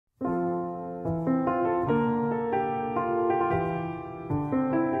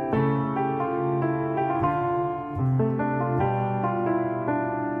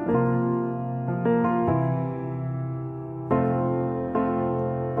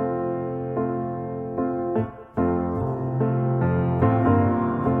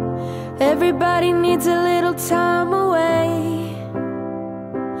Everybody needs a little time away,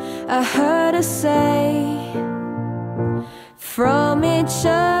 I heard her say, from each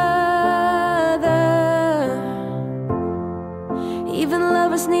other. Even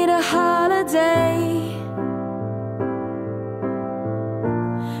lovers need a holiday,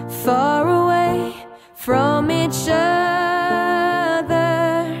 far away from each other.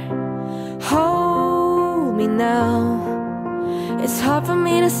 Hold me now. It's hard for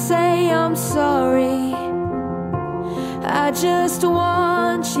me to say I'm sorry. I just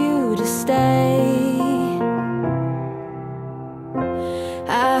want you to stay.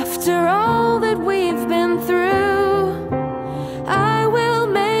 After all that we've been through, I will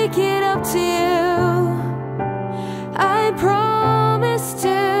make it up to you, I promise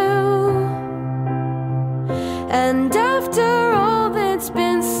to. And after all that's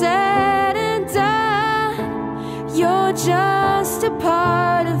been said and done, you're just a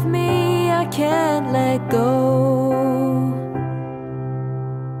part of me I can't let go.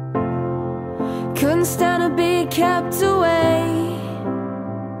 Couldn't stand to be kept away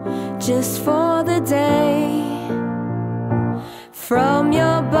just for the day from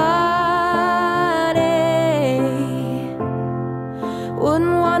your body.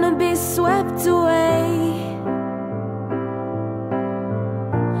 Wouldn't want to be swept away,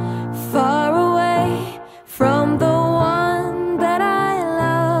 far away from the one that I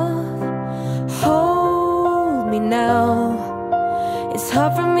love. Hold me now. It's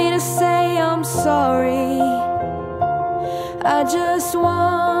hard for me to say I'm sorry. I just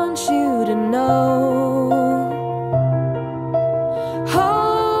want you to know.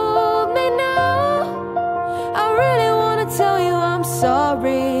 Hold me now. I really want to tell you I'm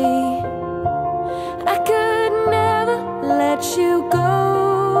sorry. I could never let you go.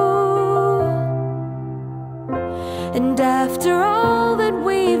 And after all that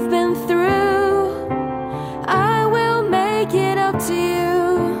we've been through, I will make it up to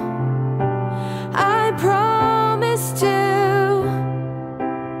you, I promise to.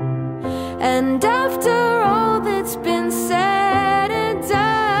 And after all that's been said and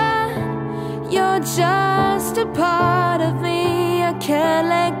done, you're just a part of me I can't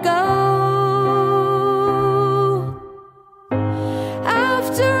let go.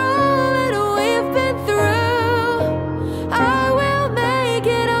 After all that we've been through, I will make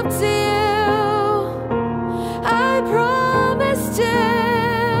it up to you, I promise to.